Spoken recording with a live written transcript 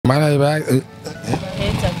Mana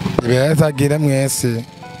ibeza gire mwese.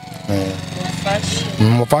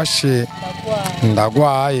 Bomufashe.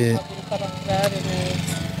 Ndagwaye.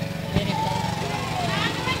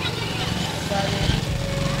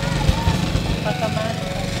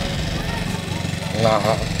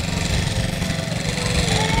 Aha.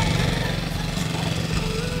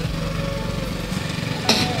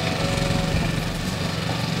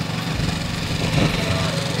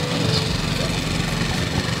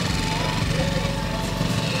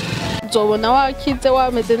 Zobona wakize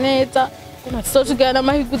wameze neza sozugana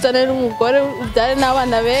amahirwe uzane n'umugore ubyare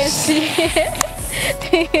n'abana benshi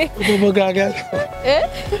Umugaga.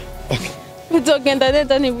 bizogenda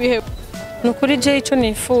neza ntibihebe. Nukuri je ico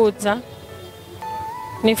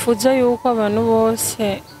nifuza yuko abantu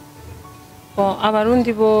bose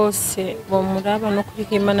abarundi bose bomuraba no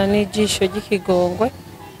kurihimana n'ijisho ry'ikigongwe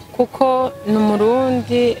kuko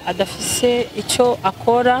n'umurundi adafise ico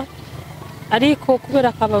akora ariko kubera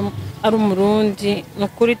akaba ari umurundi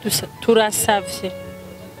nukuri turasavye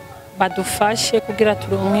badufashe kugira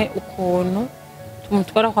turonke ukuntu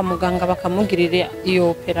tumutwara kwa muganga bakamugirira iyo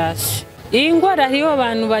operation. Iyi ngwara hariho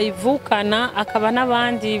abantu bayivukana akaba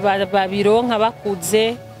n'abandi babironka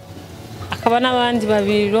bakuze akaba n'abandi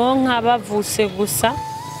babironka bavuse gusa.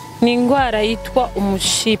 Ni ingwara yitwa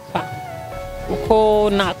umushipa uko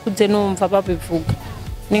nakuze numva babivuga.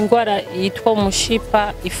 Ni ingwara yitwa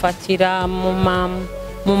umushipa ifatira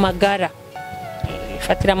mu magara,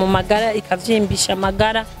 ifatira mu magara ikavyimbisha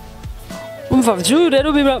amagara. Umva vyo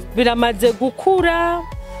rero biramaze gukura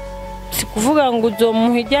si kuvuga ngo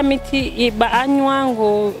uzomuhirya miti anywa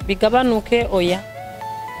ngo bigabanuke oya.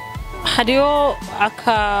 Hariho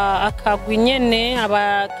akagwi nyene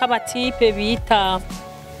abakabatipe bita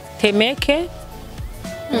temeke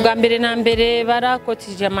bwa mbere na mbere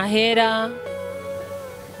barakotije amahera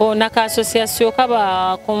na ka association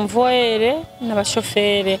k'aba convoyere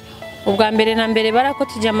n'abashofere. Ubwa mbere na mbere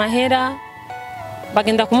barakotije amahera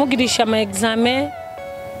bagenda kumugirisha ama examen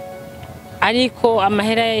ariko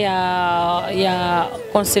amahera ya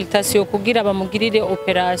consultation kugira bamugirire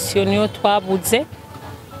operation niyo twabuze.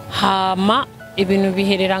 Hama ibintu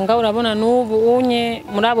biherera ngaho urabona n'ubu unye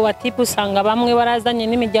muri abo batipe usanga bamwe barazanye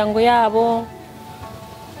n'imiryango yabo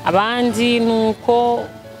abandi nuko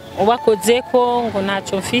ubakoze ko ngo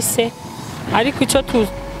ntacyo mfise ariko ico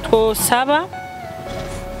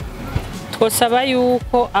twosaba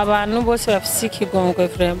yuko abantu bose bafise ikigongwe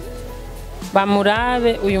vraiment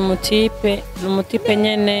bamurabe uyu mutipe n'umutipe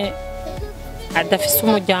nyene adafise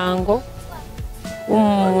umuryango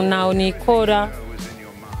nawo nikora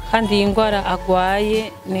kandi iyi ngwara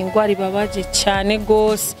agwaye ni ingwara ibabaje cyane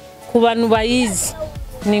gose ku bantu bayizi.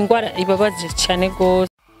 Ni ingwara ibabaje cyane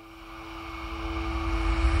gose.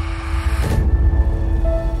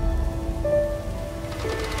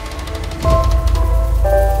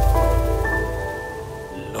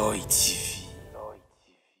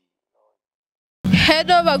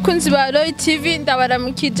 Hello bakunzi ba Arwaye TV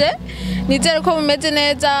ndabaramukije nizere ko mumeze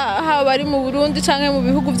neza haba bari mu Burundi canke mu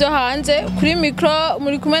bihugu byo hanze. Kuri micro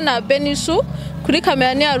muri kumwe na Benishu, kuri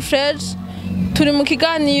kamera ni Alfred. Turi mu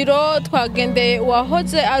kiganiro twagendeye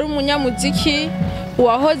uwahoze ari umunyamuziki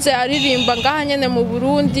uwahoze aririmba ngaha nyene mu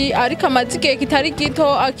Burundi ariko amazigihe kitari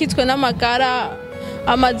gito akitswe n'amagara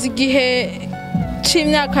amazigihe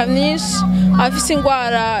c'imyaka myinshi afise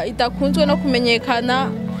ingwara idakunzwe no kumenyekana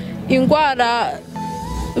ingwara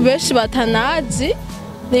benshi batanazi.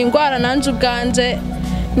 Ni ingwara nanje ubwanje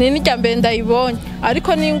ni n'irya mbere ndayibonye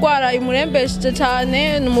ariko ni ingwara imurembesheje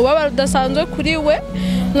cyane n'umubabaro udasanzwe kuri we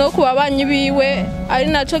no kubabanyi biwe ari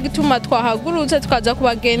naco gituma twahagurutse tukaza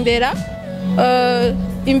kubagendera.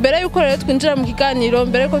 Imbere yuko rero twinjira mu kiganiro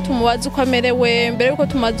mbere ko tumubaza uko amerewe mbere yuko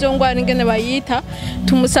tumaze iyo ngwara ingene bayita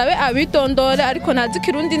tumusabe abidondore ariko ntazi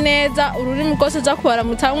Kirundi neza ururimi rwose aza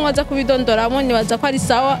kubaramutsa aza kubidondoramo nibaza ko ari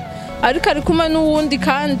sawa ariko ari kumwe n'uwundi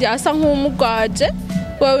kandi asa nk'umugwaje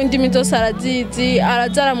wewe indimi zose arazizi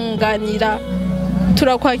araza aramunganira.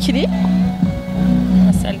 Turakwakiri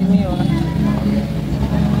asalimia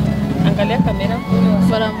angalia kamera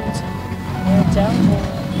baramutsa jambo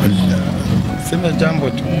Sema jambo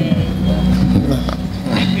tu.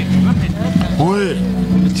 Wewe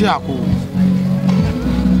chako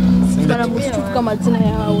baramutsa tuvuga amazina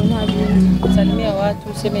yawe ntabindi. Salimia watu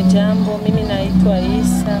useme jambo. Mimi naitwa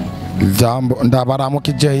Isa. Jambo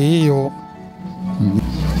ndabaramukije hiyo.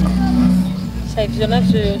 Shavyo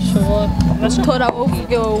navyo yoshobora Tora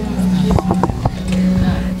uvuge wowe.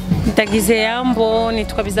 Ndagize yambo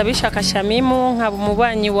nitwa Bizabishaka Shamimu nkaba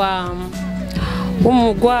umubanyi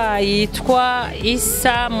w'umugwayi yitwa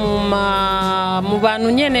Isa mu bantu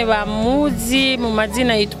nyene bamuzi mu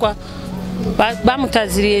mazina yitwa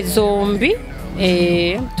bamutaziriye zombi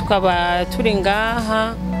tukaba turi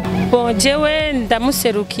ngaha jewe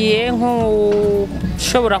ndamuserukiye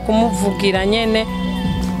nk'ushobora kumuvugira nyene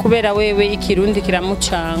kubera wewe ikirundi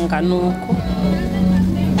kiramucanga nuko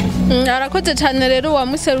arakoze cyane rero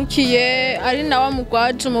wamuserukiye ari nawe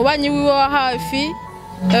amugwaje umubanyi wiwe wa hafi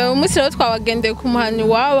umunsi rero twabagendeye ku muhani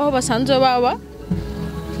wabo aho basanzwe baba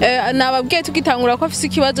nababwiye tugitangura ko afise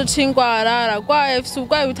ikibazo c'ingwara aragwaye afise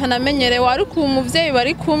ubwayo butanamenyerewe ariko umuvyeyi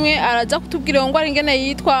bari kumwe araza kutubwira iyo ngwara ingene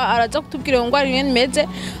yitwa araza kutubwira iyo ngwara ingene imeze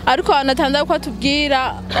ariko anatandaye ko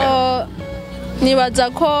atubwira nibaza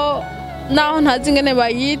ko naho ntazi ingene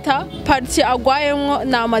bayita parti agwayemwo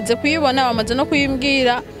namaze kuyibona bamaze no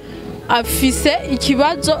kuyimbwira afise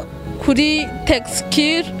ikibazo kuri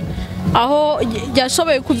textile aho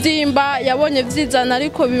yashoboye kuvyimba yabonye vyizana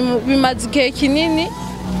ariko bimaze igihe kinini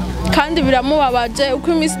kandi biramubabaje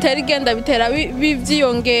uko iminsi itera igenda bitera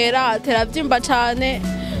bivyiyongera atera vyimba cane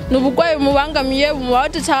n'ubugwayi bumubangamiye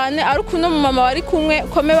bumubabaje cane ariko uno mumama wari kumwe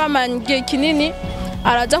kome bamanye igihe kinini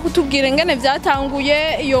araza kutubwira ingene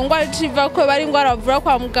vyatanguye iyo ngwara iciva ko bari ingwara bavura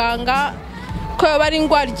kwa muganga ko bari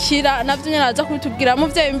ingwara ikira navyo nyene araza kubitubwira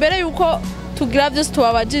muvyeyi imbere yuko tugira vyose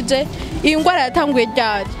tubabajije iyi ngwara yatanguye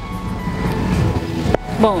ryari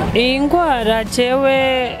bon iyi ngwara jewe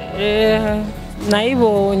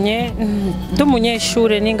nayibonye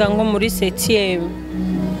ndumunyeshure ninga ngo muri 7e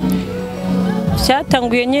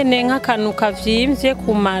cyatanguye nyene nk'akantu kavyimvye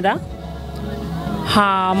kumara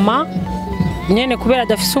hama nyene kubera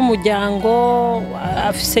adafise umuryango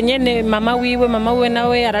afise nyene mama wiwe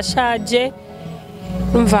nawe arashaje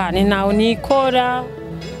umva ni nawe nikora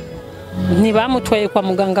ntibamutwaye kwa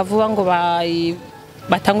muganga vuba ngo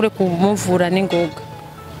batangure kumuvura n'ingoga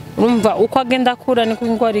urumva uko agenda akura niko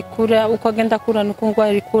ingwara ikura uko agenda akura niko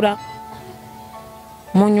ingwara ikura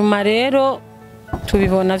mu nyuma rero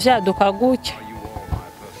tubibona vyaduka gutya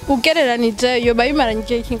ugereranije iyo bayimaranye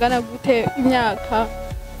igihe kingana gute imyaka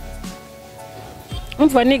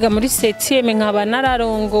umva niga muri 7e nkaba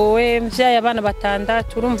nararongowe mvyaye abana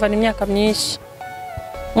batandatu urumva ni imyaka myinshi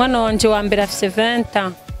mwana wanje wa mbere afise 20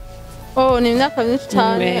 ans ni imyaka myinshi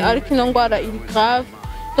cyane ariko ino ngwara iri grave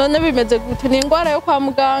none bimeze gute ni ingwara yo kwa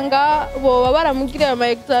muganga boba baramugiriye ama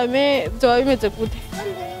examen byo bimeze gute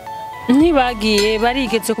ntibagiye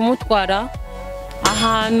barigeze kumutwara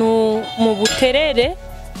ahantu mu buterere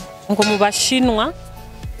ngo mu bashinwa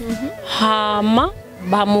hama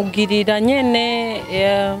bamugirira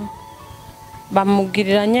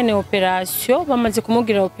nyene operation bamaze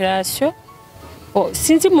kumugirira operation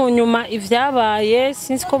sinzi mu nyuma ivyabaye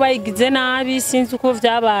sinzi ko bayigize nabi sinzi uko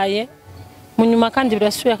vyabaye mu nyuma kandi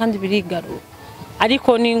birasubira kandi birigarura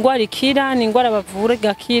ariko ni ingwara ikira ni ingwara bavura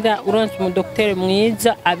igakira uronse umudoktere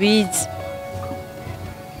mwiza abizi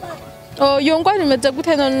iyo ngwara imeze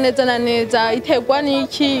gute none neza na neza iterwa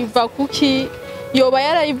n'iki iva kuki yoba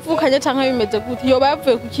yarayivukanye canke bimeze gute yoba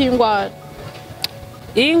yavuye kuki ingwara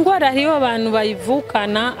iyi ngwara hariho abantu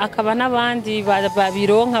bayivukana akaba n'abandi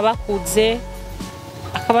babironka bakuze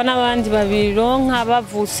akaba n'abandi babironka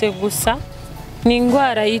bavuse gusa ni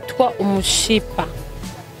ingwara yitwa umushipa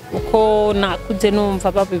uko nakuze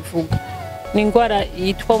numva babivuga ni ingwara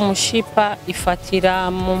yitwa umushipa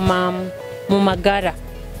ifatira mu magara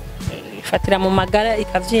ifatira mu magara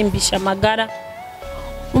ikavyimbisha amagara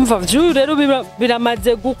umva vyo rero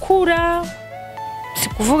biramaze gukura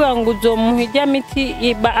sikuvuga ngo uzomuhirya miti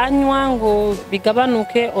ibanywa ngo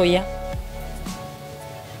bigabanuke oya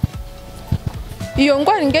iyo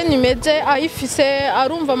ngwara ingene imeze ayifise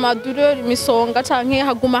arumva amadureur imisonga canke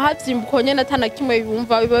haguma havyimbuka nyene atana kimwe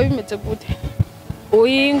yumva biba bimeze gute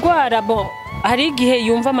iyi ngwara hari igihe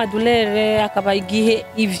yumva amadureur akaba igihe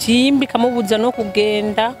ivyimbi kamubuza no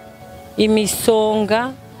kugenda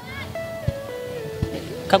imisonga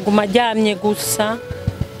kaguma aryamye gusa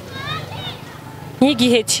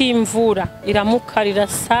nk'igihe c'imvura iramukarira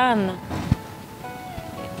sana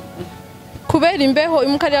kubera imbeho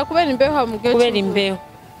imukarira kubera imbeho hamugeze kubera imbeho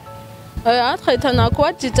atwahitana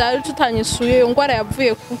kubajija ari tutanyisuye iyo ngwara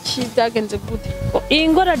yavuye kuki byagenze gute iyi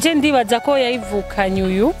ngwara je ndibaza ko yayivukanye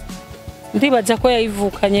uyu ndibaza ko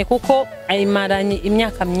yayivukanye kuko ayimaranye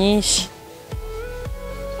imyaka myinshi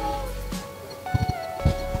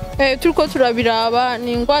turiko turabiraba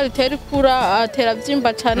ni ingwara itera ikura atera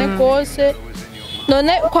vyimba cane gose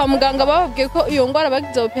none kwa muganga bababwiye ko iyo ngwara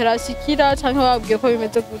bagize operation ikira canke bababwiye ko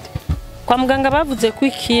bimeze gute kwa muganga bavuze ko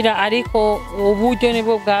ikira ariko uburyo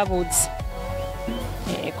nibwo bwabuze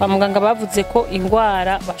kwa muganga bavuze ko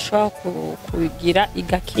ingwara bashobora kugira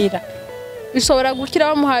igakira bishobora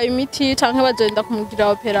gukira bamuhaye imiti canke bagenda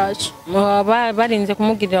kumugira operation barinze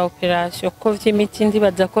kumugirira operation kuko vy'imiti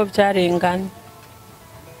ndibaza ko vyarenganye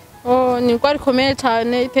ni indwara ikomeye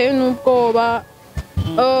cyane iteye n'ubwoba.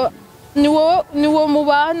 Ni wowe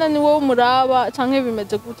mubana, ni wowe muraba canke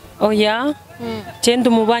bimeze gute? Oya, genda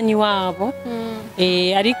umubanyi wabo.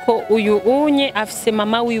 Ariko uyu unye afise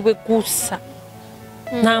mama wiwe gusa,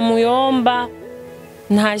 nta muyomba,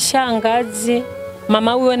 nta shangazi.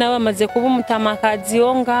 Mama wiwe nawe amaze kuba umutamakazi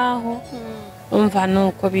yo ngaho, umva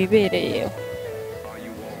nuko bibereyeho.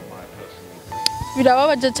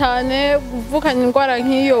 Birababaje cyane kuvukana indwara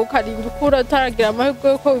nk'iyo ukarinda ukura utaragira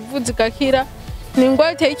amahirwe ko bivuze igakira. Ni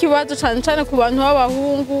indwara iteye ikibazo cyane cyane ku bantu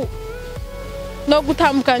b'abahungu, no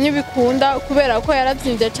gutambuka ntibikunda kubera ko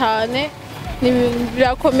yarazimvye cyane.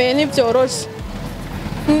 Birakomeye nivyoroshe.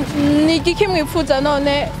 Ni igiki mwifuza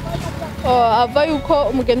none ava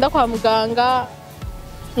yuko mugenda kwa muganga,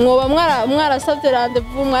 mwoba mwarasavye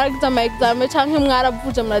rendez-vous, mwaragize ama examen canke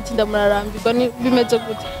mwaravuje muratinda murarambirwa, bimeze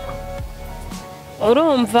gute?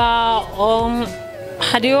 Urumva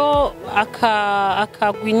hariho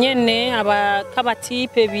akagwi nyene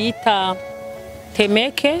k'abatipe bita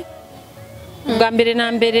temeke. Ubwa mbere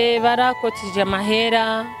na mbere barakotije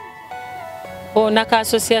amahera, n'aka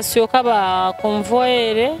association k'aba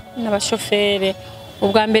convoyeur n'abashofere.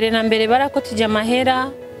 Ubwa mbere na mbere barakotije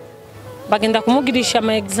amahera, bagenda kumugirisha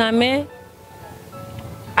ama examen,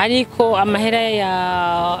 ariko amahera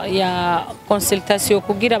ya consultation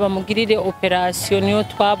kugira bamugirire operation niyo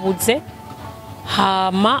twabuze.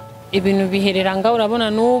 Hama ibintu biherera ngaho. Urabona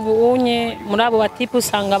n'ubu unye muri abo batipe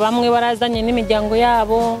usanga bamwe barazanye n'imiryango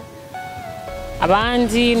yabo,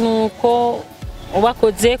 abandi nuko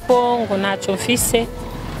ubakoze ko ngo ntacyo mfise.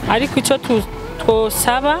 Ariko icyo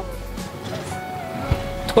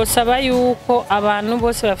twosaba yuko abantu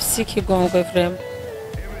bose bafise ikigongwe vraiment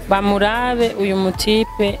bamurabe uyu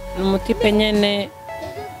mutipe. Umutipe nyene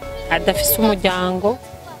adafise umuryango,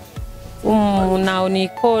 nawe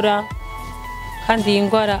nikora, kandi iyi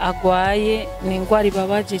ndwara agwaye ni indwara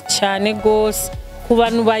ibabaje cyane gose. Ku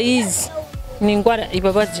bantu bayizi ni indwara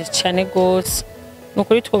ibabaje cyane gose.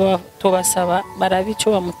 Nukuri tubasaba barabe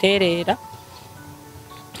ico bamuterera,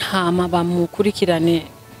 hama bamukurikirane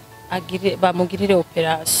bamugirire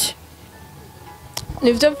operation.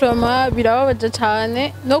 Nivyo vraiment birababaje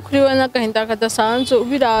cyane, no kuri we n'agahinda kadasanzwe.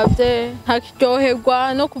 Ubiravye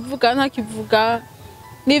ntakiryoherwa, no kuvuga ntakivuga,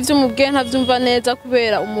 n'ivyo umubwiye ntavyumva neza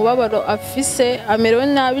kubera umubabaro afise. Amerewe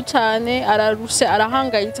nabi cyane, ararushe,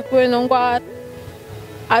 arahangayitse kubera ino ndwara.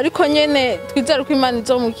 Ariko nyene twizere ko Imana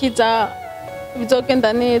izomukiza,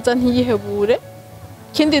 bizogenda neza, ntiyihebure.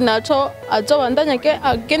 Ikindi naco azobandanya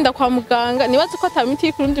agenda kwa muganga. Nibaze ko ata miti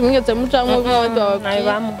y'ikurundi mwigeze mujamwo b'abandi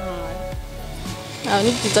bababwiye.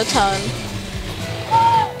 Ni byiza cyane.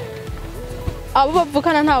 Abo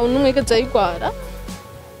bavukana ntawe n'umwe yigeze ayigwara?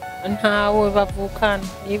 Ntawe bavukana,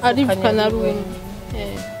 arivukana rumwe.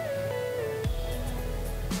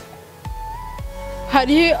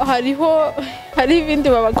 Hariho ibindi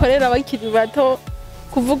babakorera bakiri bato,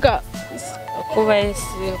 kuvuga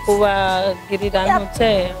kubagirira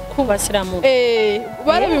ntutse, kubashyira mu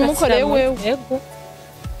barabimukoreye wewe.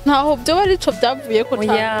 Ntaho byo bari ico byavuye ko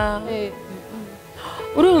cyane.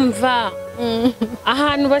 Urumva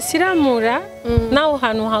ahantu basiramura naho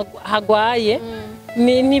hantu hagwaye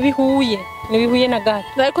nibihuye na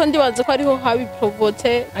gato. Ariko ndibaza ko ariho habi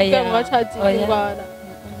provote kugira ngo bacazi indwara.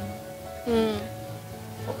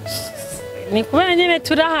 Ni kubera nyene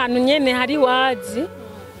turi ahantu nyene hari wazi,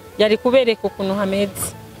 yari kubereka ukuntu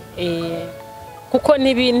hameze. Kuko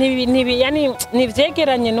yani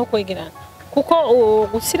nivyegeranye no kwegerana, kuko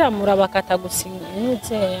gusiramura bakata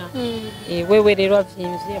gusinyuze. Wewe rero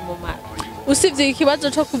avyimvye mu mara. Usivye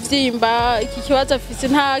ikibazo cyo kuvyimba, iki kibazo afise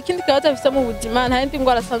nta kindi kibazo afise mu buzima, nta yindi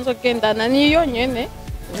ndwara asanzwe agendana, niyo nyene.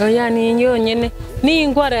 Oya, niyo nyene. Ni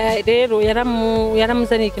indwara rero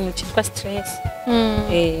yaramuzaniye ikintu cyitwa stress.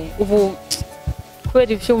 Ubu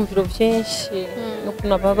kubera ivyumviro byinshi no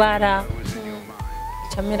kunababara,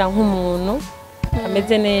 camera nk'umuntu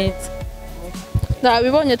ameze neza.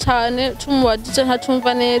 Nabibonye cyane, cumubajije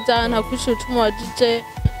ntacumva neza, nta kwishura cumubajije.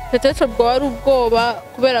 Peut-être bwo ari ubwoba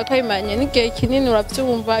kubera ko imanye n'igihe kinini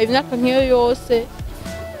uravyumva, imyaka nk'iyo yose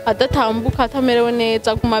adatambuka, atamerewe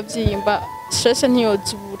neza, kumavyimba, stress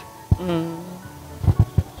ntiyozibura.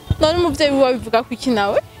 None umuvyeyi wiwe bivuga ko iki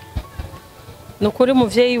nawe? Nukuri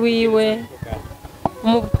umuvyeyi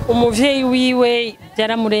wiwe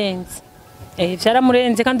byaramurenze.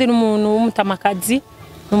 Byaramurenze, kandi n'umuntu w'umutamakazi,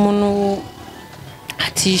 n'umuntu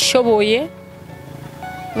atishoboye.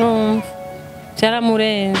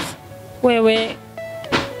 Byaramurenze. Wewe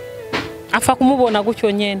apfa kumubona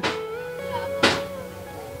gutyo nyene.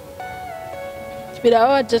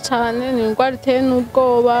 Birababaje cyane, ni indwara iteye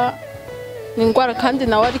n'ubwoba. ni ingwara kandi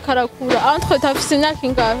nawe ariko arakura entre tafise imyaka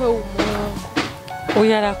ingahe umuntu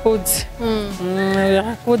uyu arakuze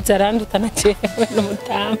arakuze aranduta na jewe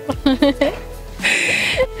n'umutama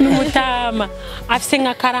n'umutama afise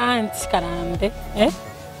nka 40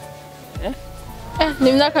 ni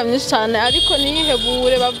imyaka myinshi cyane ariko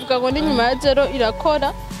niyihebure bavuga ngo n'inyuma ya zero irakora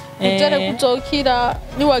ujere kuzokira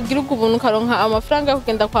niwagira ubuntu ukaronka amafaranga yo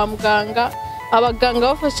kugenda kwa muganga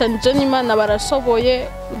abaganga bafashanije n'Imana barashoboye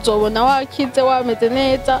uzobona wakize wameze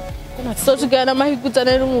neza uzogana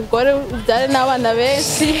amahiguzane n'umugore ubyare n'abana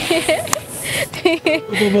benshi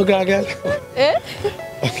umuganga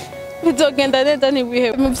bizogenda neza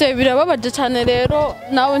ntiwihebe umuvyeyi birababaje cyane rero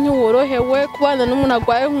nawe ntiworohewe kubana n'umuntu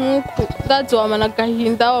agwaye nk'uku ndazi wamana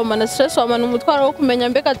agahinda wamana stress wamana umutwaro wo kumenya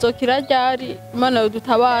mbega azokira ryari Imana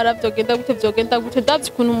yodutabara vyogenda gute ndazi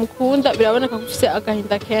ukuntu mukunda biraboneka ko ufise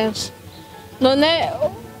agahinda kenshi none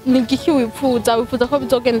ni igiki wifuza ko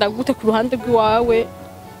bizogenda gute ku ruhande rw'iwawe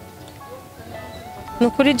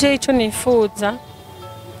nukuri je ico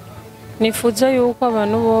nifuza yuko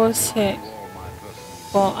abantu bose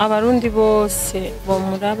abarundi bose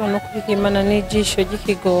bomuraba no kurigimana n'ijisho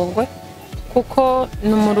ry'ikigongwe kuko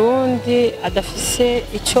n'umurundi adafise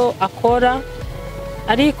ico akora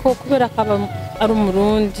ariko kubera akaba ari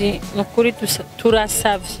umurundi nukuri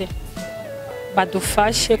turasavye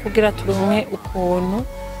badufashe kugira turonke ukuntu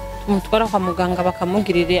tumutwara kwa muganga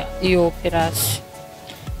bakamugirira iyo operation.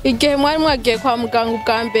 Igihe mwari mwagiye kwa muganga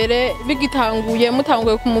ubwa mbere bigitanguye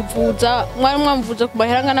mutanguye kumuvuza mwari mwamvuze ku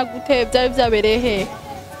mahera ngana gute byari byabereye he?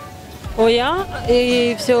 Oya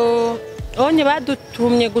ivyo onye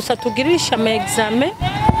badutumye gusa tugirisha ama examen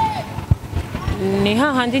ni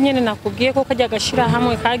hahandi nyene nakubwiye ko kajya gashira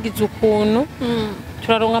hamwe kagize ukuntu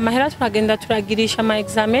turaronga amahera turagenda turagirisha ama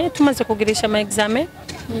examen tumaze kugirisha ama examen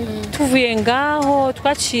tuvuye ngaho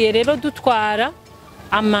twaciye rero dutwara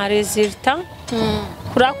ama resultat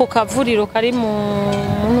kuri ako kavuriro kari mu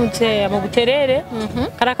Buterere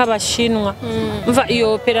karaka bashinwa mva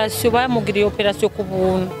iyo operation bamugiriye operation ku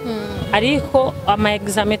buntu ariko ama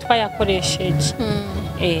examen twayakoresheje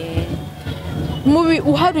mubi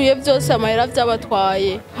uharuye byose amahera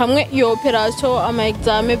byabatwaye hamwe iyo operation ama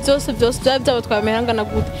examen byose byabatwaye amahanga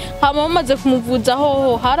gute hama bamaze kumuvuza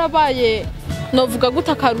ho harabaye novuga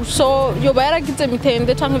gute akarusho yoba yaragize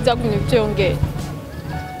mitende canke byagumye byongeye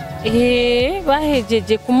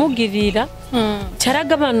bahejeje kumugirira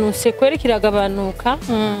caragabanutse kwerekiragabanuka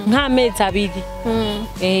nk'amezi abiri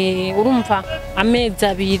urumva amezi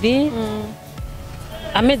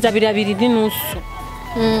abiri n'inusu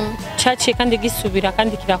caciye kandi gisubira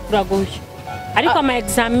kandi kirakura gutyo ariko ama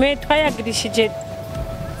examen twayagirishije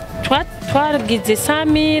twagize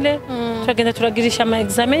 100,000 turagenda turagirisha ama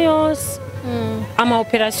examen yose ama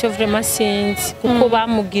operation vraiment sinzi kuko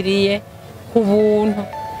bamugiriye ku buntu.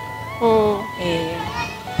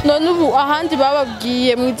 None ubu ahandi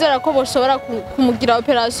bababwiye mwizera ko boshobora kumugira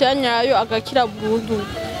operation nyayo agakira burundu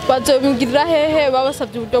bazomugirira hehe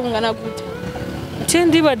babasabye uburyo bungana gute?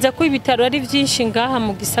 Ndibaza ko ibitaro ari byinshi ngaha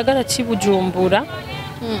mu gisagara cy'Ibujumbura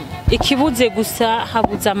ikibuze gusa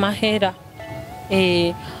habuze amahera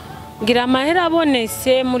ngira amahera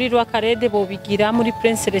abonese muri Rwakarede bobigira muri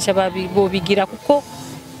Prince Reja bobigira kuko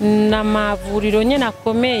namavuriro nyene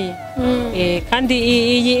akomeye kandi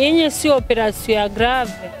iyi enye si operation ya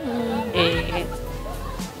grave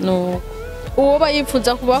no uwo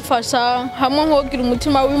bayifuza kubafasha hamwe nkogira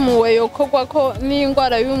umutima w'imuwe yokorwa ko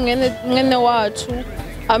n'ingwara y'umwene wacu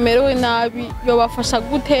amerewe nabi yobafasha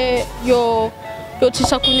gute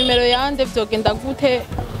yocisha ku nimero yande vyogenda gute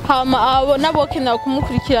hama abo nabokenera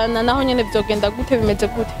kumukurikirana naho nyene vyogenda gute bimeze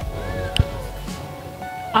gute?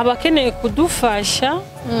 Abakeneye kudufasha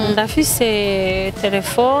ndafise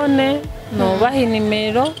telefone nobaha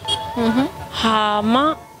nimero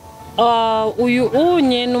hama uyu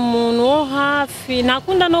unye n'umuntu wo hafi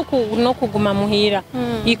nakunda no kuguma muhira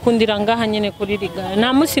yikundira ngaha nyene kuri rigara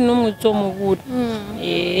nta musi numwe uzomubura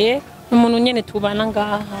umuntu nyene tubana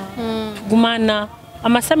ngaha tugumana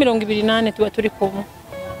amasa 28 tuba turi kumwe.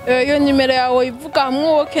 Iyo nimero yawe ivuga hamwe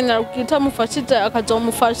wokenera kutamufashije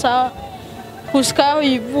akazomufasha kushikaho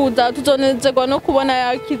yivuza tuzonezerwa no kubona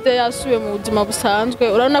yakize yasubiye mu buzima busanzwe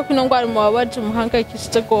urabona ko ino ngwara mubabaje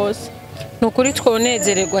muhangayikishije gose. Nukuri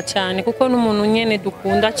twonezererwa cyane kuko n'umuntu nyene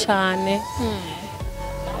dukunda cyane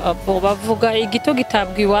bavuga igito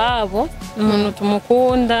gitabwa iwabo umuntu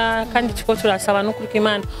tumukunda kandi tuko turasaba no kurika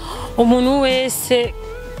Imana umuntu wese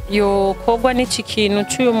yokogwa n'iki kintu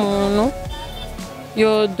cy'uyu muntu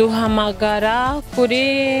yoduhamagara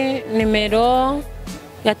kuri nimero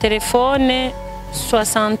ya telefone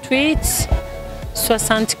 68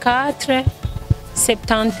 64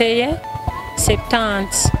 71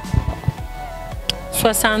 70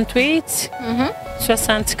 68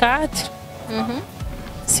 64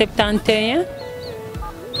 71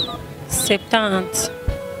 70.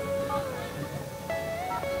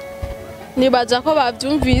 nibaza ko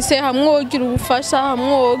bavyumvise hamwe wogira ubufasha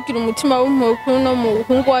hamwe wogira umutima w'impuhwe no mu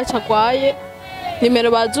buhungu wacu agwaye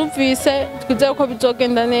nimero bazumvise twizeye ko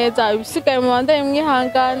bizogenda neza ibisigaye mu bandaye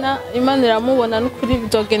mwihangana Imana iramubona n'ukuri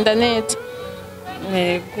bizogenda neza.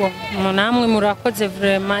 Yego namwe murakoze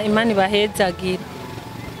vraiment Imana ibahezagira.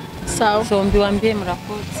 Sawa Zombi wambie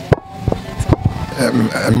murakoze.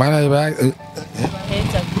 Imana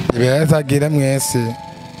ibahezagire mwese.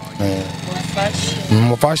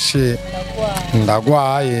 Mufashe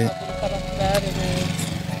ndagwaye.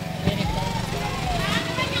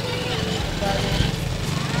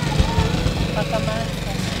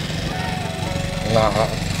 Aha.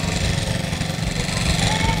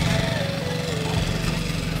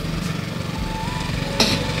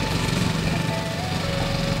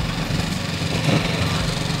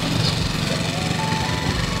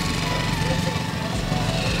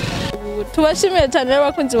 tubashimiye cyane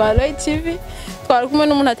abakunzi ba Arwaye TV twari kumwe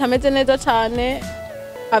n'umuntu atameze neza cyane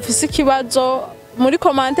afise ikibazo muri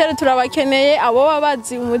commentaire turabakeneye abo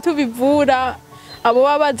babazi umuti ubivura abo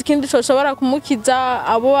babazi ikindi coshobora kumukiza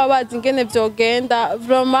abo babazi ingene vyogenda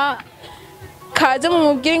vraiment kaze mu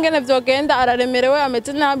mubwira ingene vyogenda araremerewe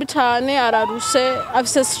ameze nabi cyane ararushe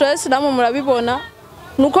afise stress namwe murabibona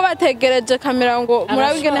nuko bategereje kamera ngo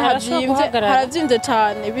murabigene haravyimbye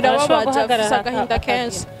cyane birababaje afise agahinda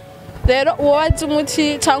kenshi rero uwo wazi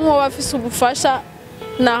umuti cyangwa uwo bafise ubufasha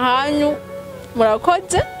nahanyu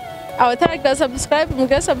murakoze abataragira subscribe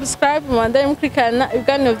mugire subscribe mwandaye mukurikirana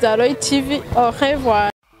ibiganiro bya Arwaye TV. Au revoir.